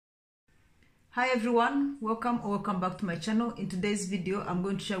Hi everyone, welcome or welcome back to my channel. In today's video I'm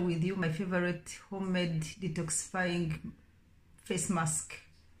going to share with you my favorite homemade detoxifying face mask.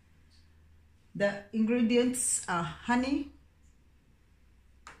 The ingredients are honey,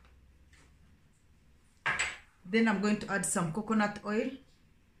 then I'm going to add some coconut oil,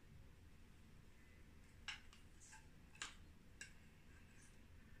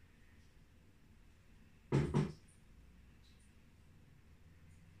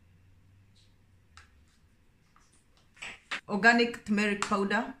 organic turmeric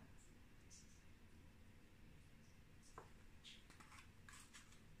powder,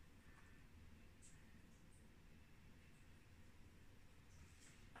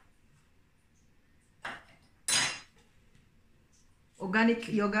 organic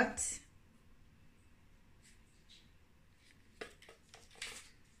yogurt,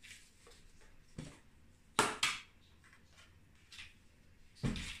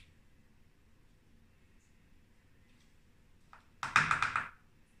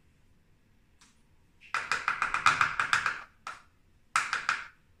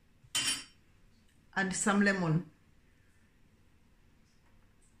 and some lemon.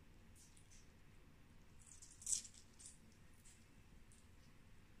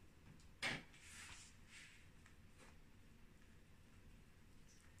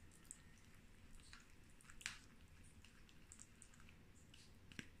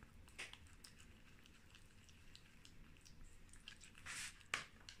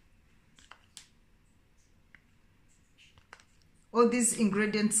 All these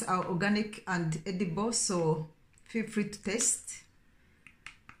ingredients are organic and edible, so feel free to taste.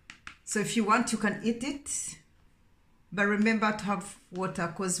 So if you want, you can eat it, but remember to have water,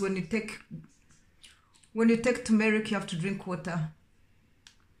 because when you take turmeric, you have to drink water.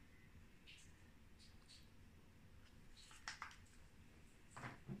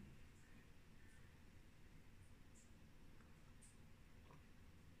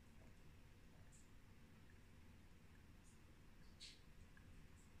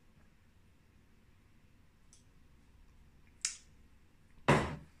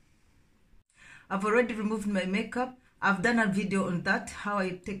 I've already removed my makeup. I've done a video on that, how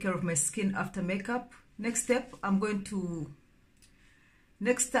I take care of my skin after makeup. Next step, I'm going to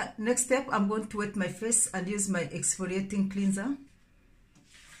wet my face and use my exfoliating cleanser.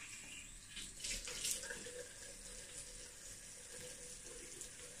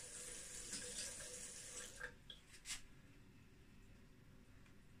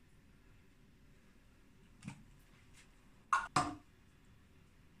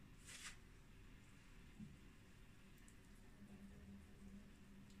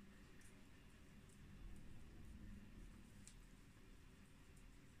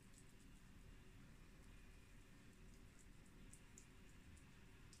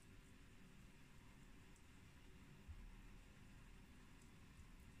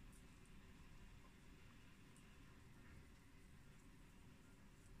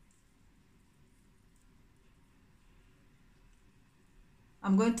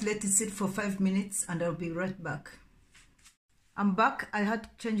 I'm going to let it sit for 5 minutes and I'll be right back. I'm back. I had to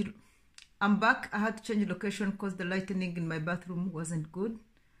change location because the lighting in my bathroom wasn't good.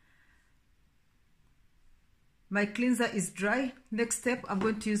 My cleanser is dry. Next step, I'm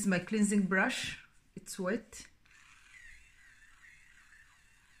going to use my cleansing brush. It's wet.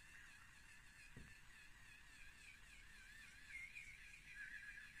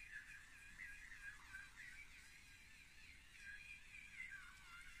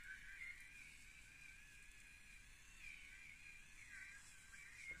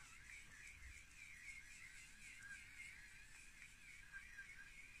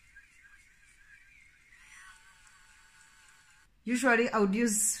 Usually I would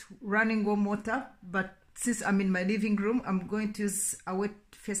use running warm water, but since I'm in my living room, I'm going to use a wet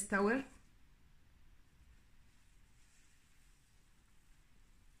face towel.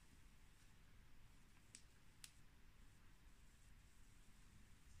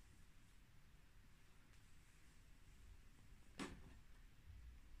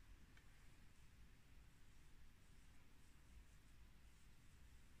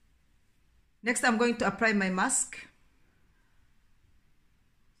 Next, I'm going to apply my mask.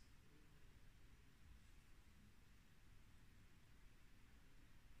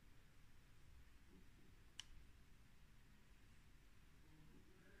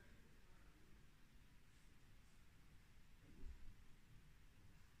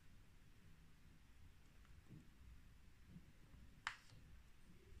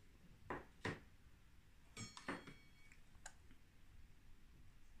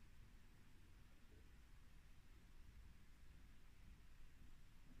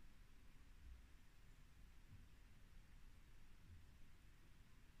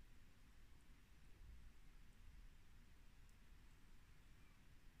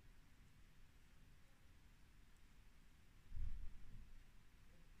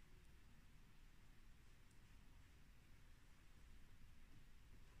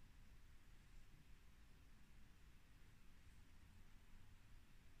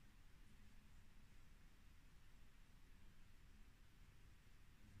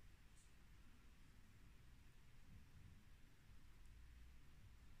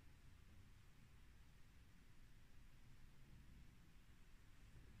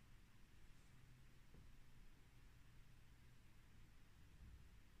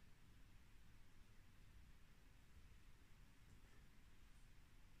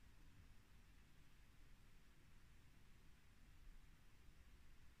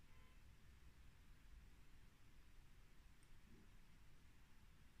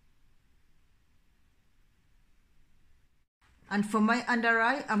 And for my under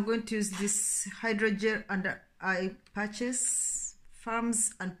eye, I'm going to use this Hydrogel Under Eye Patches,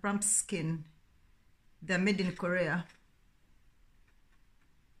 Farms and Plump Skin. They're made in Korea.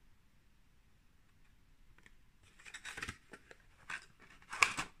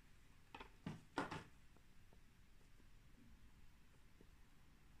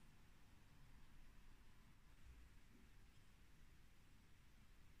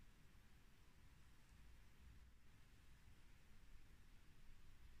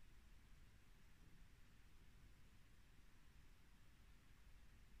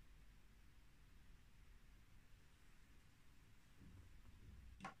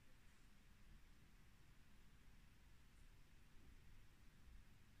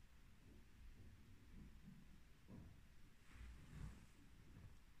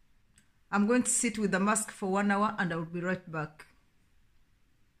 I'm going to sit with the mask for 1 hour and I'll be right back.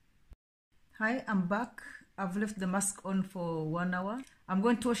 Hi, I'm back. I've left the mask on for 1 hour. I'm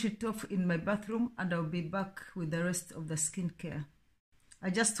going to wash it off in my bathroom and I'll be back with the rest of the skincare. I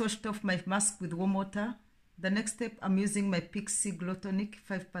just washed off my mask with warm water. The next step, I'm using my Pixie Glow Tonic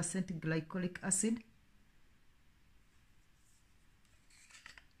 5% glycolic acid.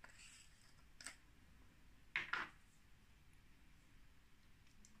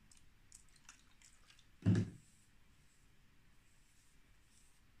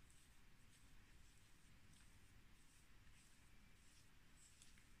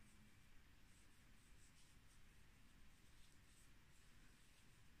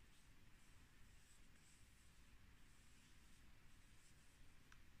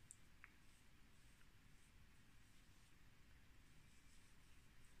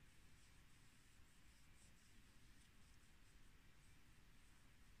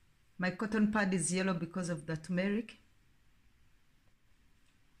 My cotton pad is yellow because of the turmeric.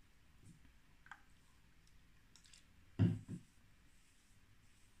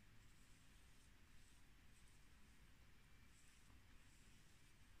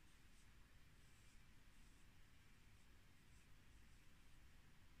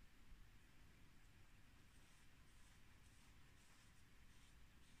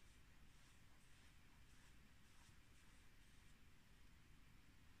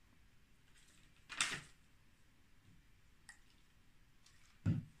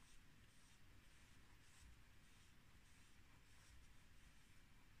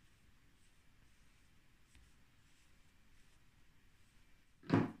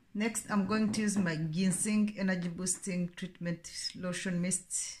 Next, I'm going to use my Ginseng Energy Boosting Treatment Lotion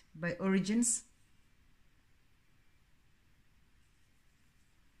Mist by Origins.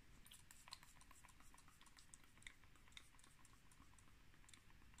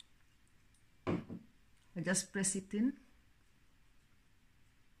 I just press it in.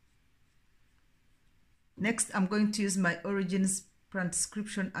 Next, I'm going to use my Origins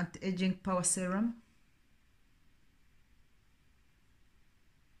Prescription Anti-Aging Power Serum.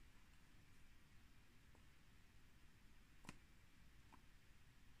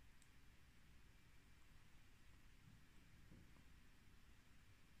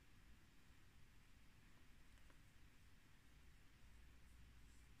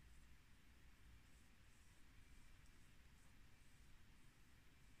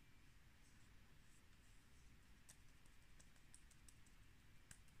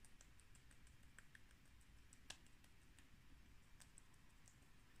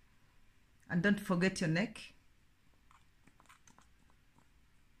 And don't forget your neck.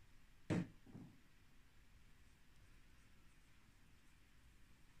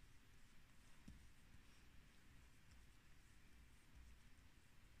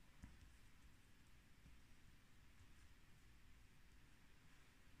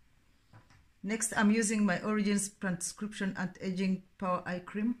 Next, I'm using my Origins Prescription Anti-Aging Power Eye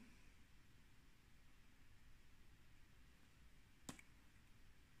Cream.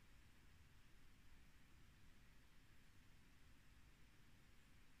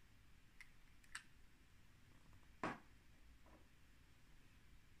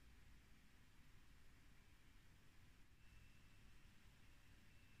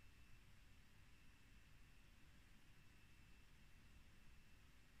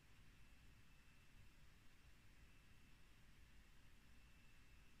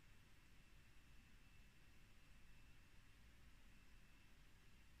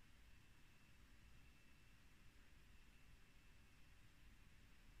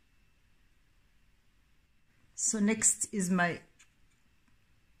 So next is my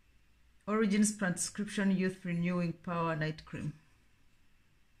Origins Prescription Youth Renewing Power Night Cream.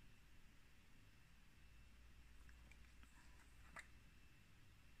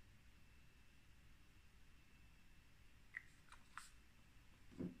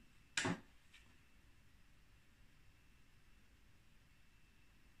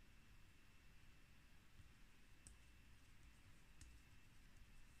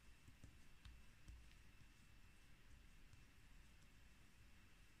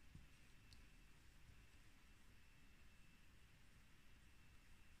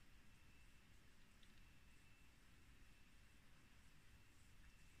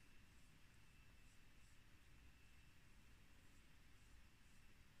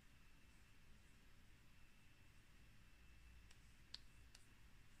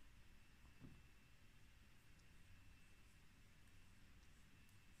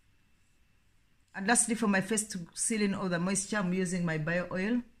 And lastly, for my face to seal in all the moisture, I'm using my bio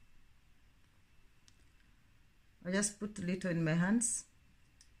oil. I just put a little in my hands,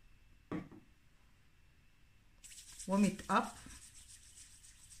 warm it up,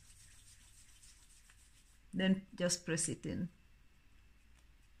 then just press it in.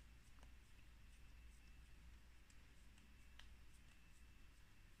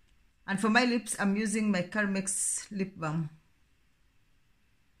 And for my lips, I'm using my Turmeric lip balm.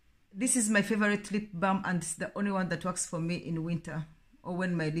 This is my favorite lip balm, and it's the only one that works for me in winter or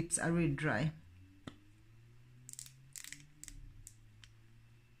when my lips are really dry.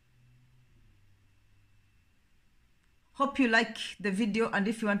 Hope you like the video, and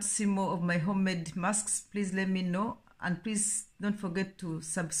if you want to see more of my homemade masks, please let me know, and please don't forget to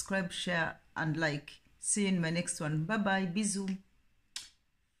subscribe, share and like. See you in my next one. Bye bye. Bisous.